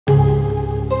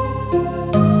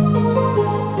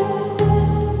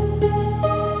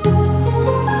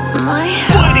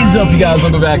What's up, you guys?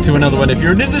 Welcome back to another one. If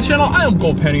you're new to the channel, I am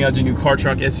Cole Penny. I do new car,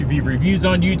 truck, SUV reviews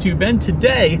on YouTube, and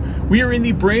today we are in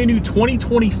the brand new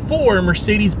 2024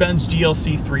 Mercedes-Benz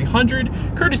GLC 300,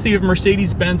 courtesy of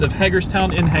Mercedes-Benz of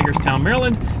Hagerstown in Hagerstown,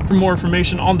 Maryland. For more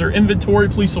information on their inventory,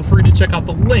 please feel free to check out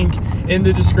the link in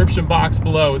the description box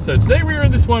below. So today we are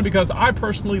in this one because I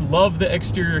personally love the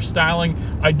exterior styling.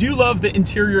 I do love the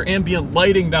interior ambient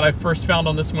lighting that I first found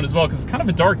on this one as well, because it's kind of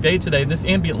a dark day today and this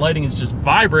ambient lighting is just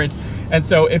vibrant. And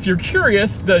so if you're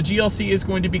curious, the GLC is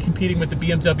going to be competing with the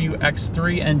BMW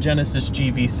X3 and Genesis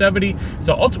GV70.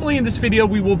 So ultimately in this video,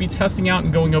 we will be testing out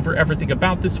and going over everything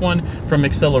about this one, from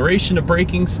acceleration to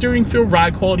braking, steering feel,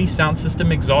 ride quality, sound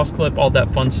system, exhaust clip, all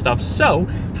that fun stuff. So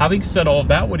having said all of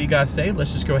that, what do you guys say?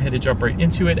 Let's just go ahead and jump right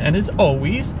into it. And as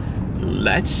always,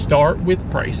 let's start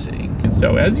with pricing. And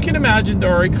so as you can imagine,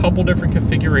 there are a couple different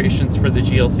configurations for the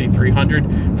GLC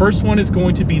 300. First one is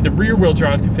going to be the rear wheel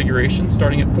drive configuration,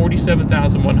 starting at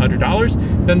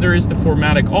 $47,100. Then there is the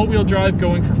 4MATIC all-wheel drive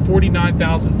going for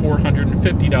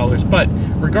 $49,450. But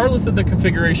regardless of the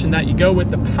configuration that you go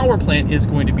with, the power plant is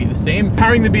going to be the same.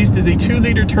 Powering the beast is a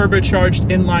 2-liter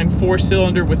turbocharged inline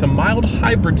 4-cylinder with a mild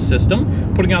hybrid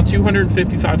system, putting out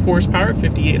 255 horsepower at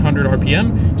 5,800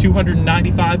 RPM,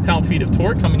 295 pound-feet of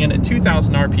torque, coming in at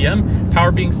 2,000 RPM.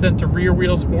 Power being sent to rear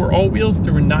wheels or all wheels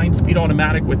through a 9-speed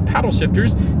automatic with paddle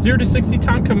shifters. 0 to 60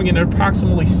 time coming in at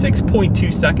approximately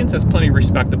 6.2 seconds. That's plenty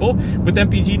respectable. With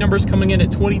MPG numbers coming in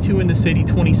at 22 in the city,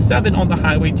 27 on the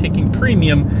highway, taking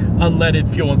premium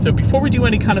unleaded fuel. And so before we do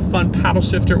any kind of fun paddle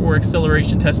shifter or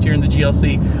acceleration test here in the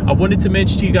GLC, I wanted to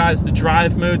mention to you guys the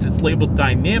drive modes. It's labeled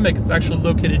dynamic. It's actually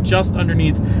located just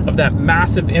underneath of that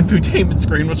massive infotainment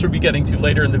screen, which we'll be getting to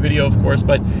later in the video, of course.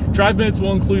 But drive modes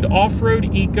will include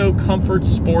off-road, eco, comfort,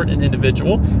 sport, and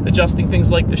individual, adjusting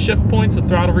things like the shift points, the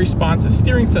throttle responses,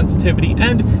 steering sensitivity,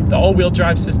 and the all-wheel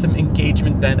drive system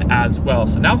engagement then as well.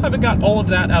 So now having got all of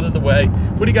that out of the way,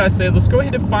 what do you guys say? Let's go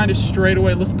ahead and find a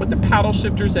straightaway. Let's put the paddle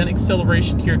shifters and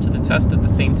acceleration here to the test at the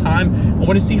same time. I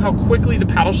want to see how quickly the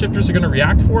paddle shifters are going to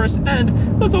react for us,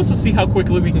 and let's also see how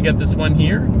quickly we can get this one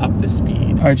here up to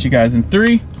speed. All right, you guys, in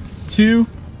 3, 2,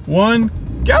 1,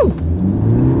 go!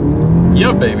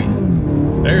 Yep, baby.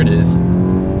 There it is.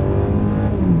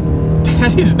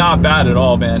 That is not bad at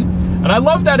all, man. And I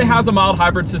love that it has a mild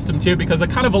hybrid system too, because it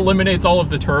kind of eliminates all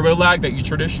of the turbo lag that you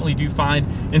traditionally do find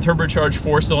in turbocharged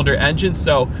 4-cylinder engines.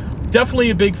 So definitely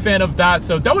a big fan of that.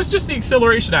 So that was just the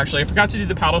acceleration, actually. I forgot to do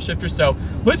the paddle shifter. So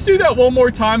let's do that one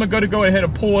more time. I'm going to go ahead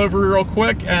and pull over real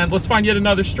quick and let's find yet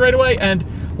another straightaway, and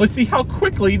let's see how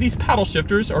quickly these paddle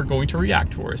shifters are going to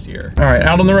react for us here. All right,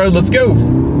 out on the road, let's go.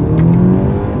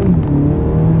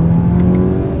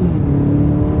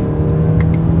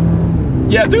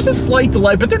 Yeah, there's a slight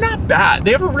delay, but they're not bad.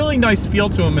 They have a really nice feel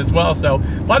to them as well. So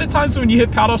a lot of times when you hit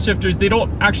paddle shifters, they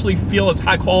don't actually feel as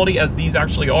high quality as these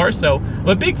actually are. So I'm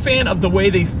a big fan of the way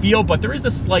they feel, but there is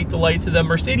a slight delay to them.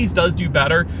 Mercedes does do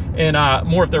better in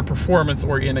more of their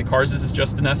performance-oriented cars. This is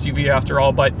just an SUV after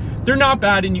all, but they're not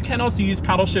bad. And you can also use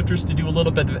paddle shifters to do a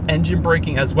little bit of engine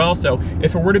braking as well. So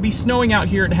if it were to be snowing out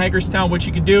here in Hagerstown, what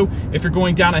you can do, if you're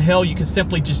going down a hill, you can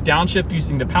simply just downshift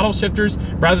using the paddle shifters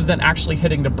rather than actually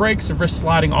hitting the brakes or risk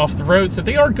sliding off the road. So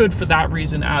they are good for that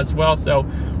reason as well. So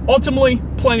ultimately,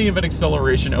 plenty of an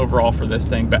acceleration overall for this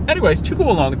thing. But anyways, to go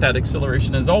along with that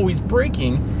acceleration, as always,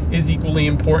 braking is equally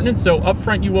important. And so up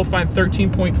front, you will find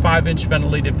 13.5-inch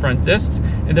ventilated front discs.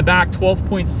 In the back,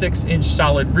 12.6-inch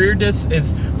solid rear discs.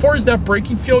 As far as that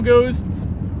braking feel goes,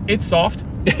 it's soft.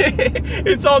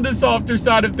 It's on the softer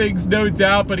side of things, no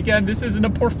doubt, but again, this isn't a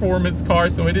performance car,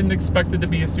 so I didn't expect it to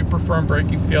be a super firm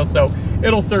braking feel, so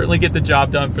it'll certainly get the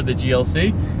job done for the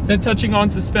GLC. Then touching on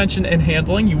suspension and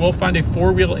handling, you will find a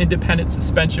 4-wheel independent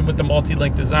suspension with the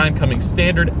multi-link design coming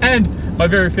standard, and my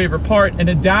very favorite part, an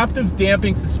adaptive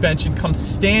damping suspension comes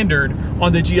standard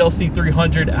on the GLC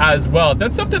 300 as well.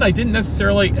 That's something I didn't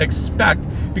necessarily expect,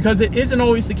 because it isn't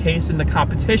always the case in the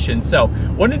competition. So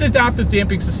what an adaptive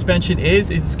damping suspension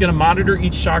is, it's going to monitor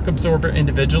each shock absorber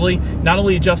individually, not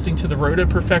only adjusting to the road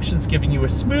imperfections, giving you a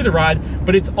smoother ride,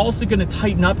 but it's also going to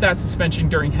tighten up that suspension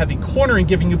during heavy cornering,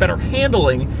 giving you better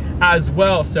handling as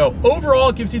well. So overall,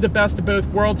 it gives you the best of both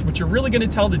worlds. What you're really going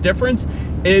to tell the difference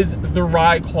is the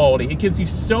ride quality. It gives you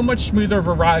so much smoother of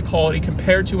a ride quality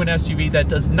compared to an SUV that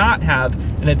does not have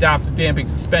an adaptive damping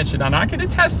suspension. And I can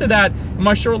attest to that in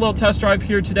my short little test drive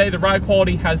here today. The ride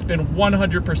quality has been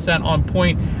 100% on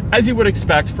point, as you would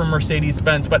expect from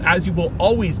Mercedes-Benz, but as you will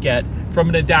always get from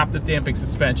an adaptive damping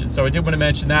suspension. So I did want to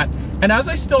mention that. And as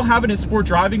I still have it in sport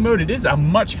driving mode, it is a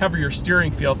much heavier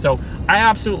steering feel. So I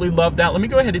absolutely love that. Let me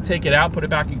go ahead and take it out, put it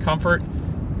back in comfort.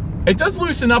 It does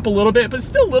loosen up a little bit, but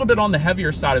still a little bit on the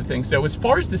heavier side of things. So as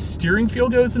far as the steering feel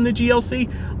goes in the GLC,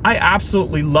 I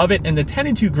absolutely love it. And the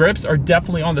 10-2 grips are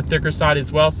definitely on the thicker side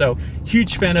as well. So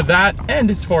huge fan of that.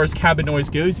 And as far as cabin noise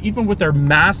goes, even with our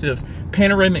massive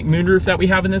panoramic moonroof that we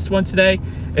have in this one today,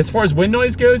 as far as wind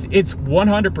noise goes, it's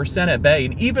 100% at bay.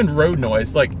 And even road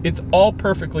noise, like, it's all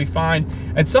perfectly fine.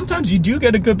 And sometimes you do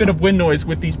get a good bit of wind noise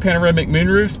with these panoramic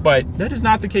moonroofs, but that is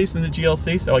not the case in the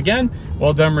GLC. So again,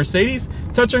 well done, Mercedes.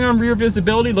 Touching on rear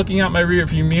visibility, looking out my rear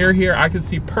view mirror here, I can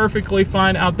see perfectly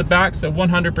fine out the back, so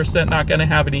 100% not going to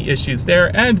have any issues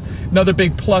there. And another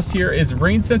big plus here is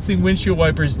rain sensing windshield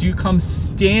wipers do come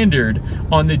standard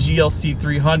on the GLC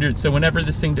 300. So whenever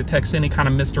this thing detects any kind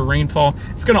of mist or rainfall,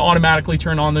 it's going to automatically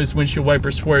turn on those windshield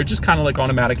wipers for you, just kind of like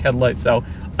automatic headlights. So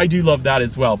I do love that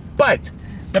as well. But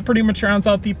that pretty much rounds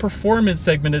out the performance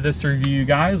segment of this review,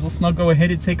 guys. Let's now go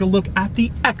ahead and take a look at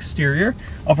the exterior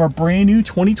of our brand new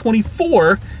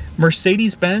 2024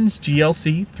 Mercedes-Benz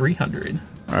GLC 300.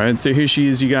 All right, so here she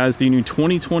is, you guys, the new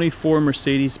 2024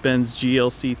 Mercedes-Benz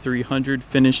GLC 300,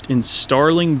 finished in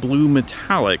Starling Blue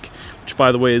Metallic, which,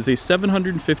 by the way, is a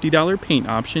 $750 paint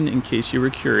option, in case you were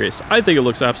curious. I think it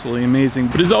looks absolutely amazing.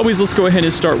 But as always, let's go ahead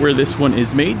and start where this one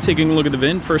is made. Taking a look at the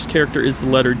VIN, first character is the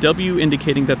letter W,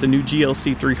 indicating that the new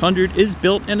GLC 300 is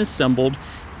built and assembled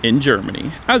in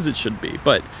Germany, as it should be.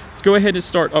 But let's go ahead and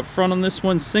start up front on this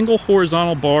one. Single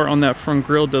horizontal bar on that front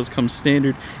grille does come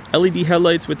standard. LED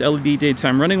headlights with LED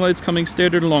daytime running lights coming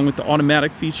standard, along with the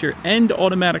automatic feature and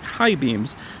automatic high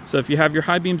beams. So if you have your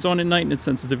high beams on at night and it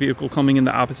senses the vehicle coming in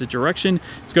the opposite direction,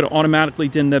 it's going to automatically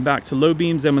dim them back to low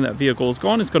beams. And when that vehicle is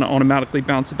gone, it's going to automatically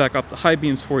bounce it back up to high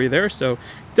beams for you there. So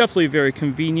definitely very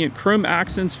convenient. Chrome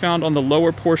accents found on the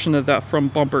lower portion of that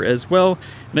front bumper as well.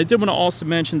 And I did want to also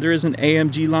mention there is an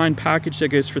AMG line package that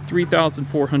goes for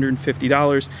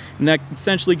 $3,450, and that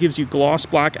essentially gives you gloss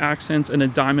black accents and a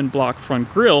diamond block front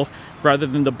grille rather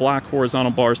than the black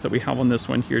horizontal bars that we have on this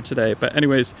one here today. But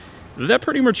anyways, that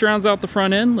pretty much rounds out the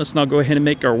front end. Let's now go ahead and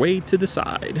make our way to the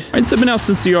side. All right, so now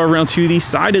since we are around to the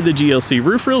side of the GLC,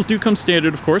 roof rails do come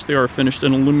standard, of course. They are finished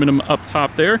in aluminum up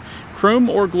top there.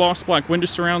 Chrome or gloss black window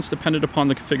surrounds, dependent upon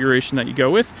the configuration that you go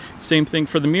with. Same thing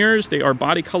for the mirrors. They are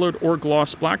body colored or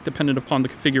gloss black, dependent upon the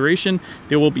configuration.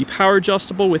 They will be power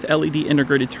adjustable with LED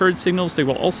integrated turn signals. They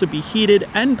will also be heated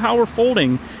and power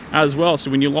folding as well.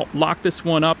 So when you lock this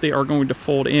one up, they are going to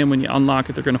fold in. When you unlock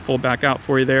it, they're going to fold back out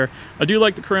for you there. I do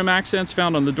like the chrome accents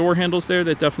found on the door handles there.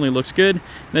 That definitely looks good.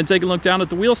 And then take a look down at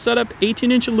the wheel setup.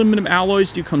 18-inch aluminum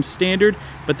alloys do come standard,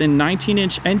 but then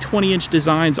 19-inch and 20-inch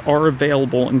designs are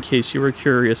available in case you were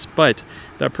curious. But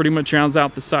that pretty much rounds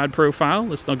out the side profile.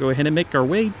 Let's now go ahead and make our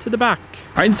way to the back.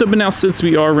 All right, so but now since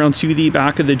we are around to the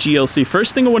back of the GLC,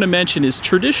 first thing I want to mention is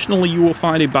traditionally you will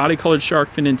find a body colored shark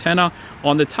fin antenna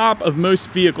on the top of most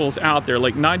vehicles out there,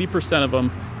 like 90% of them.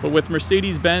 But with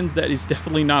Mercedes-Benz, that is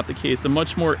definitely not the case. A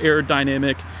much more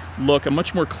aerodynamic look, a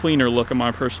much more cleaner look in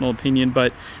my personal opinion.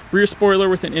 But rear spoiler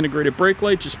with an integrated brake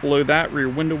light just below that, rear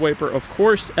window wiper, of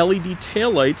course, LED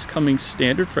taillights coming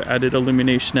standard for added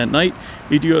illumination at night.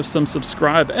 We do have some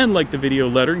subscribe and like the video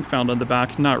lettering found on the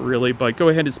back. Not really, but go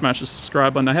ahead and smash the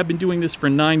subscribe button. I have been doing this for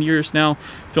 9 years now,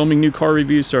 filming new car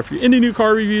reviews. So if you're into new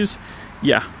car reviews,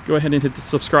 yeah, go ahead and hit the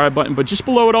subscribe button. But just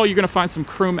below it all, you're going to find some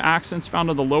chrome accents found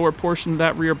on the lower portion of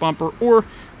that rear bumper, or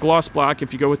gloss black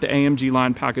if you go with the AMG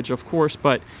line package, of course.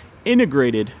 But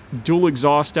integrated dual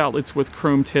exhaust outlets with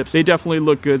chrome tips, they definitely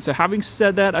look good. So having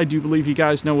said that, I do believe you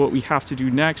guys know what we have to do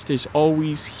next. Is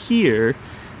always here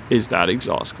is that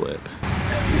exhaust clip.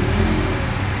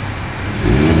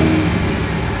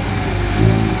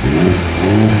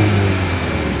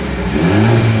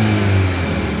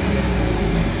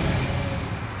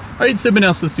 All right, so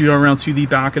now since we are around to the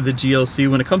back of the GLC,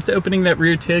 when it comes to opening that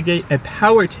rear tailgate, a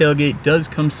power tailgate does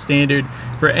come standard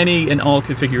for any and all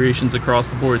configurations across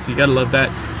the board, so you gotta love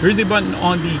that. There is a button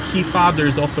on the key fob.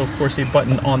 There's also, of course, a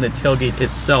button on the tailgate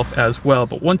itself as well.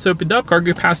 But once opened up,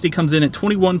 cargo capacity comes in at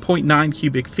 21.9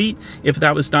 cubic feet. If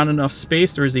that was not enough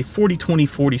space, there is a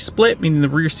 40-20-40 split, meaning the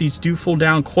rear seats do fold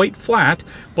down quite flat,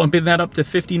 bumping that up to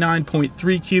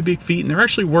 59.3 cubic feet. And there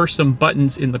actually were some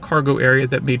buttons in the cargo area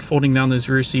that made folding down those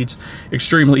rear seats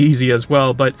extremely easy as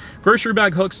well. But grocery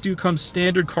bag hooks do come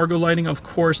standard. Cargo lighting, of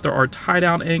course. There are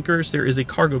tie-down anchors. There is a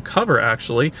cargo cover,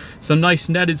 actually. Some nice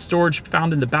netted storage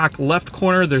found in the back left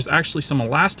corner. There's actually some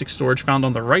elastic storage found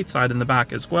on the right side in the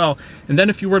back as well. And then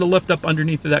if you were to lift up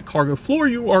underneath of that cargo floor,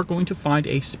 you are going to find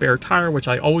a spare tire, which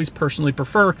I always personally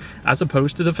prefer as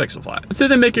opposed to the fix-a-flat. So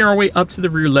then making our way up to the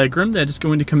rear legroom, that is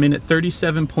going to come in at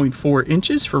 37.4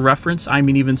 inches. For reference, I'm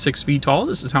an even 6 feet tall.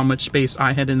 This is how much space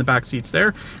I had in the back seats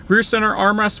there. Rear center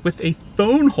armrest with a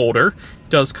phone holder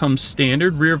does come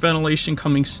standard. Rear ventilation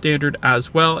coming standard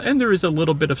as well, and there is a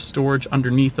little bit of storage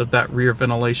underneath of that rear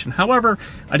ventilation. However,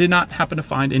 I did not happen to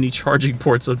find any charging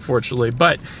ports, unfortunately.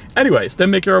 But anyways,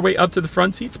 then making our way up to the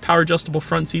front seats, power adjustable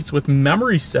front seats with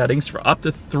memory settings for up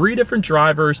to 3 different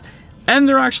drivers, and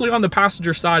they're actually on the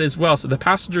passenger side as well. So the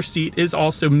passenger seat is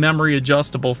also memory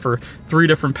adjustable for 3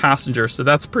 different passengers. So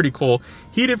that's pretty cool.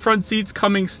 Heated front seats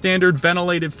coming standard.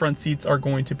 Ventilated front seats are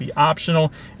going to be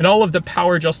optional. And all of the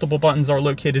power adjustable buttons are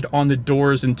located on the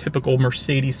doors in typical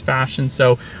Mercedes fashion.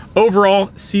 So overall,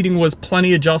 seating was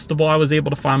plenty adjustable. I was able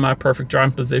to find my perfect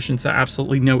driving position, so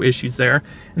absolutely no issues there.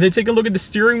 And then take a look at the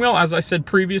steering wheel. As I said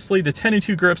previously, the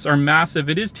 10-2 grips are massive.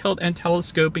 It is tilt and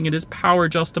telescoping. It is power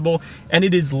adjustable, and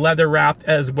it is leather wrapped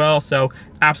as well, so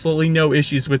absolutely no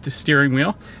issues with the steering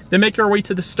wheel. Then make our way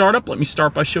to the startup. Let me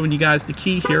start by showing you guys the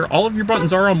key here. All of your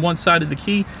buttons are on one side of the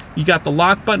key. You got the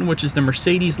lock button, which is the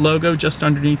Mercedes logo just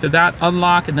underneath of that,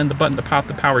 unlock, and then the button to pop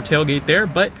the power tailgate there.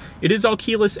 But it is all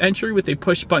keyless entry with a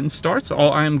push button start, so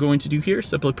all I am going to do here is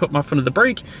simply put my foot on the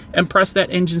brake and press that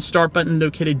engine start button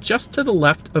located just to the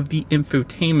left of the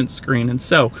infotainment screen. And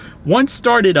so once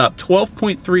started up,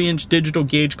 12.3-inch digital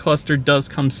gauge cluster does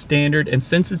come standard, and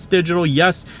since it's digital,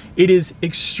 yes, it is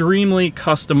extremely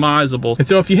customizable. And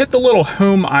so if you hit the little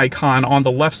home icon on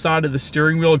the left side of the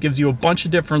steering wheel, it gives you a bunch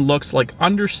of different looks like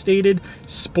understated,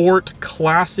 sport,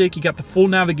 classic. You got the full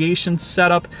navigation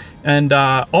setup and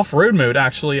off-road mode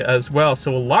actually as well.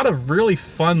 So a lot of really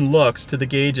fun looks to the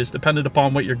gauges depending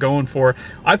upon what you're going for.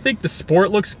 I think the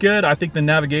sport looks good. I think the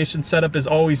navigation setup is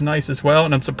always nice as well,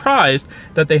 and I'm surprised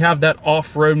that they have that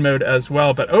off-road mode as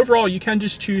well. But overall, you can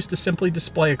just choose to simply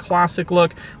display a classic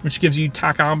look, which gives you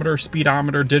tachometer,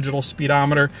 speedometer, digital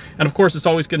speedometer, and of course it's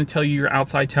always going to tell you your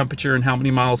outside temperature and how many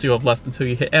miles you have left until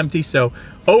you hit empty. So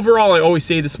overall, I always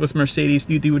say this with Mercedes,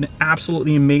 they do an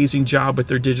absolutely amazing job with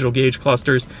their digital gauge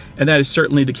clusters, and that is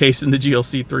certainly the case in the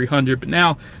GLC 300. But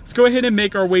now let's go ahead and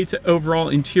make our way to overall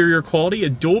interior quality. A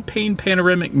dual pane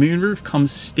panoramic moonroof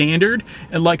comes standard,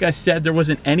 and like I said, there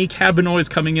wasn't any cabin noise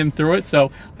coming in through it,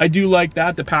 so I do like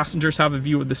that. The passengers have a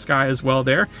view of the sky as well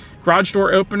there. Garage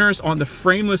door openers on the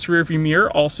frameless rearview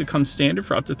mirror also come standard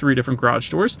for up to 3 different garage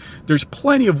doors. There's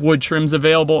plenty of wood trims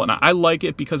available, and I like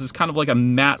it because it's kind of like a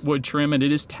matte wood trim, and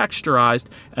it is texturized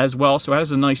as well, so it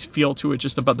has a nice feel to it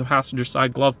just above the passenger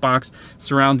side glove box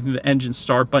surrounding the engine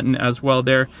start button as well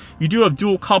there. You do have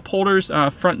dual cup holders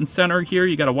front and center here.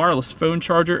 You got a wireless phone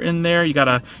charger in there. You got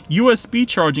a USB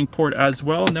charging port as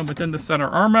well, and then within the center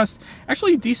armrest,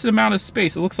 actually a decent amount of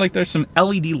space. It looks like there's some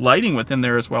LED lighting within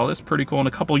there as well. That's pretty cool, and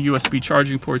a couple USB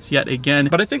charging ports yet again.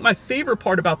 But I think my favorite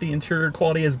part about the interior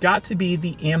quality has got to be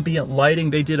the ambient lighting.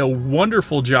 They did a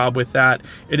wonderful job with that.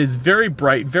 It is very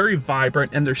bright, very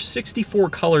vibrant, and there's 64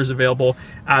 colors available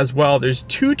as well. There's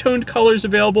two-toned colors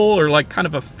available, or like kind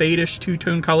of a fade-ish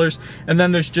two-tone colors, and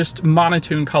then there's just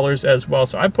monotone colors as well.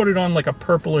 So I put it on like a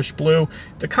purplish blue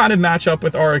to kind of match up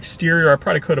with our exterior. I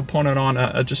probably could have put it on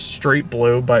a just straight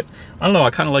blue, but I don't know,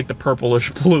 I kind of like the purplish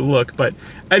blue look. But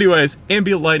anyways,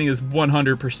 ambient lighting is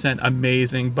 100%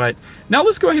 amazing. But now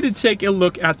let's go ahead and take a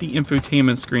look at the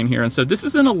infotainment screen here. And so this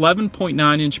is an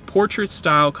 11.9-inch portrait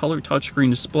style color touchscreen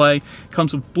display.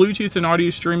 Comes with Bluetooth and audio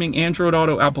streaming, Android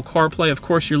Auto, Apple CarPlay. Of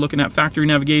course, you're looking at factory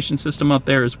navigation system up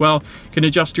there as well. You can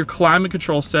adjust your climate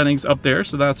control settings up there,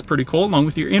 so that's pretty cool, along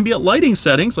with your ambient lighting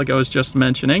settings like I was just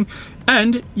mentioning,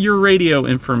 and your radio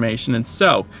information. And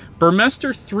so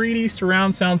Burmester 3D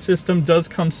surround sound system does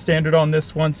come standard on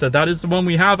this one, so that is the one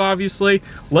we have, obviously.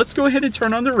 Let's go ahead and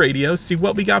turn on the radio, see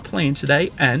what we got playing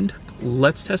today, and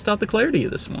let's test out the clarity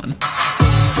of this one.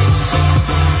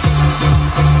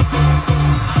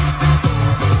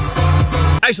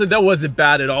 Actually, that wasn't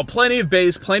bad at all. Plenty of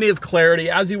bass, plenty of clarity,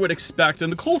 as you would expect.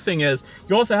 And the cool thing is,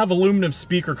 you also have aluminum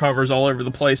speaker covers all over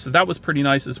the place, so that was pretty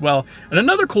nice as well. And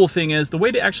another cool thing is, the way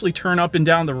to actually turn up and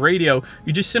down the radio,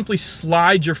 you just simply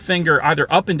slide your finger either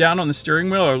up and down on the steering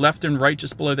wheel or left and right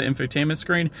just below the infotainment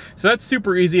screen. So that's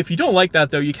super easy. If you don't like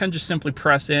that, though, you can just simply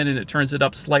press in and it turns it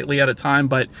up slightly at a time.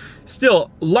 But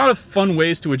still, a lot of fun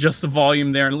ways to adjust the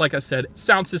volume there. And like I said,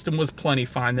 sound system was plenty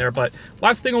fine there. But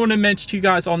last thing I want to mention to you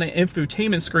guys on the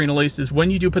infotainment screen at least is when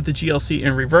you do put the GLC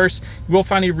in reverse, you will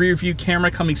find a rear view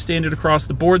camera coming standard across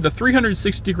the board. The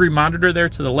 360-degree monitor there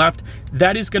to the left,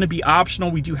 that is going to be optional.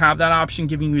 We do have that option,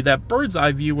 giving you that bird's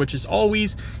eye view, which is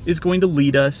always going to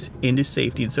lead us into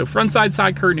safety. And so front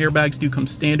side curtain airbags do come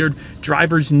standard.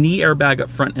 Driver's knee airbag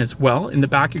up front as well. In the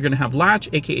back, you're going to have latch,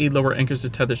 aka lower anchors to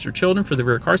tethers for children for the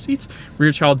rear car seats,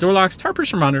 rear child door locks, tire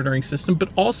pressure monitoring system, but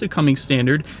also coming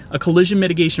standard, a collision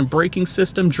mitigation braking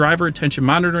system, driver attention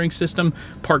monitoring system,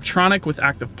 Parktronic with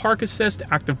active park assist,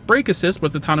 active brake assist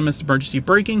with autonomous emergency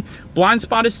braking, blind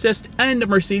spot assist, and a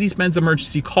Mercedes-Benz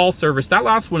emergency call service. That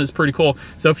last one is pretty cool.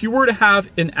 So if you were to have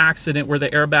an accident where the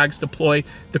airbags deploy,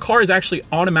 the car is actually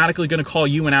automatically going to call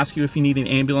you and ask you if you need an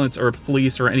ambulance or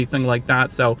police or anything like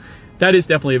that. So that is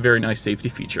definitely a very nice safety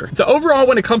feature. So overall,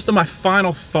 when it comes to my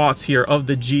final thoughts here of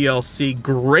the GLC,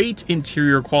 great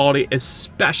interior quality,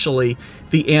 especially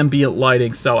the ambient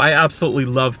lighting. So I absolutely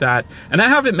love that. And I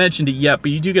haven't mentioned it yet,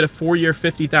 but you do get a 4-year,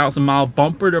 50,000-mile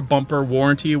bumper-to-bumper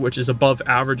warranty, which is above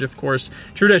average, of course.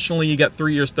 Traditionally, you get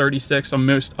 3 years, 36 on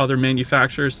most other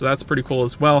manufacturers, so that's pretty cool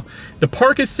as well. The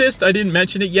park assist, I didn't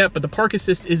mention it yet, but the park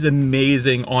assist is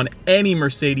amazing on any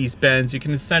Mercedes-Benz. You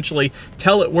can essentially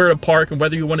tell it where to park and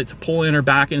whether you want it to pull in or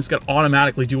back, and it's gonna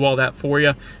automatically do all that for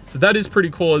you. So that is pretty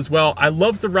cool as well. I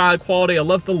love the ride quality. I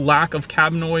love the lack of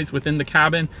cabin noise within the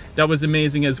cabin. That was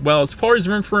amazing as well. As far as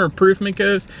room for improvement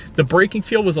goes, the braking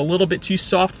feel was a little bit too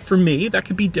soft for me. That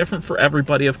could be different for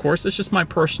everybody, of course. It's just my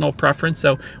personal preference,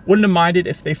 so wouldn't have minded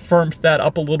if they firmed that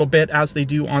up a little bit as they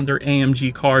do on their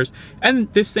AMG cars.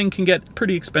 And this thing can get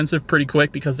pretty expensive pretty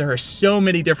quick because there are so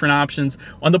many different options.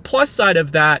 On the plus side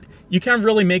of that, you can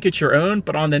really make it your own,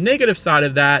 but on the negative side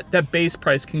of that, that base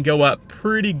price can go up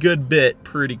pretty good bit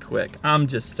pretty quick. I'm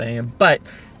just saying. But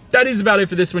that is about it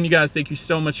for this one, you guys. Thank you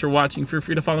so much for watching. Feel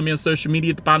free to follow me on social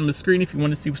media at the bottom of the screen if you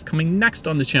want to see what's coming next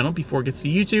on the channel before it gets to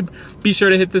YouTube. Be sure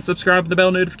to hit the subscribe and the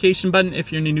bell notification button if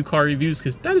you're into new car reviews,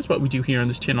 because that is what we do here on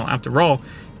this channel after all.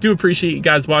 Do appreciate you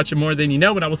guys watching more than you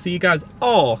know, and I will see you guys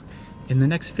all in the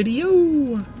next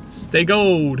video. Stay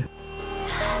gold.